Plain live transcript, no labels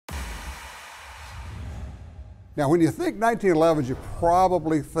Now, when you think 1911s, you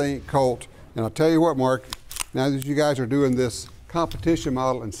probably think Colt. And I'll tell you what, Mark, now that you guys are doing this competition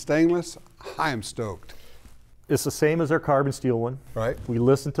model in stainless, I am stoked. It's the same as our carbon steel one. Right. We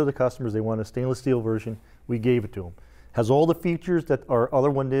listened to the customers. They wanted a stainless steel version. We gave it to them. Has all the features that our other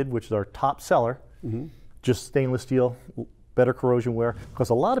one did, which is our top seller, just stainless steel, better corrosion wear.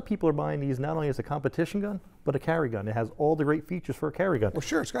 Because a lot of people are buying these not only as a competition gun, but a carry gun. It has all the great features for a carry gun. Well,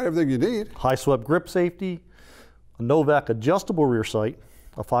 sure, it's got everything you need. High swept grip safety, a Novak adjustable rear sight,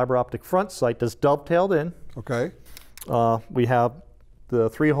 a fiber optic front sight that's dovetailed in. Okay. We have the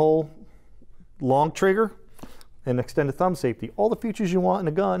 3-hole long trigger and extended thumb safety. All the features you want in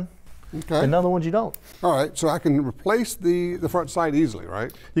a gun, and none of the ones you don't. All right, so I can replace the front sight easily,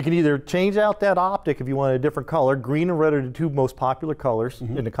 right? You can either change out that optic if you want a different color. Green and red are the two most popular colors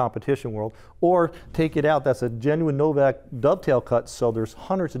in the competition world. Or take it out. That's a genuine Novak dovetail cut, so there's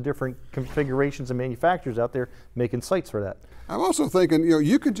hundreds of different configurations and manufacturers out there making sights for that. I'm also thinking, you know,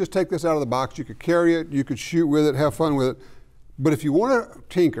 you could just take this out of the box, you could carry it, you could shoot with it, have fun with it. But if you want to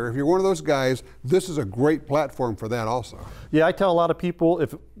tinker, if you're one of those guys, this is a great platform for that also. Yeah, I tell a lot of people,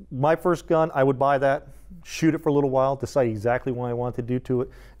 if my first gun, I would buy that, shoot it for a little while, decide exactly what I want to do to it,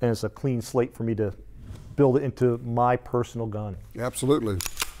 and it's a clean slate for me to build it into my personal gun. Absolutely.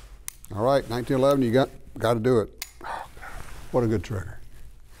 All right, 1911, you got to do it. Oh, what a good trigger.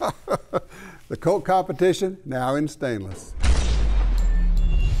 The Colt competition, now in stainless.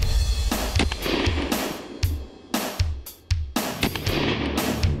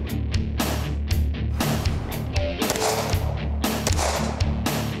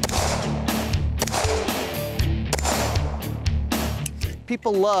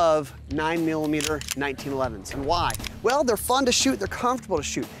 People love 9mm 1911s, and why? Well, they're fun to shoot, they're comfortable to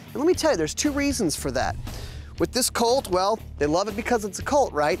shoot. And let me tell you, there's two reasons for that. With this Colt, well, they love it because it's a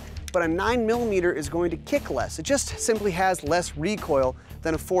Colt, right? But a 9mm is going to kick less. It just simply has less recoil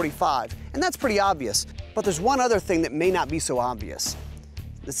than a 45, and that's pretty obvious. But there's one other thing that may not be so obvious.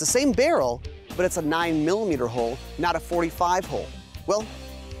 It's the same barrel, but it's a 9mm hole, not a 45 hole. Well,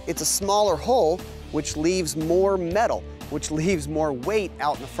 it's a smaller hole, which leaves more metal, which leaves more weight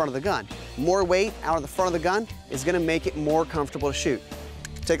out in the front of the gun. More weight out in the front of the gun is gonna make it more comfortable to shoot.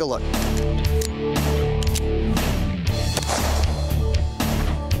 Take a look.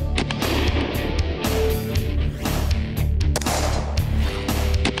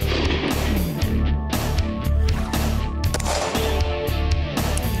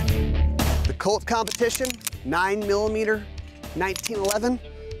 The Colt competition, 9mm 1911.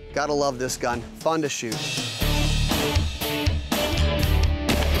 Gotta love this gun, fun to shoot.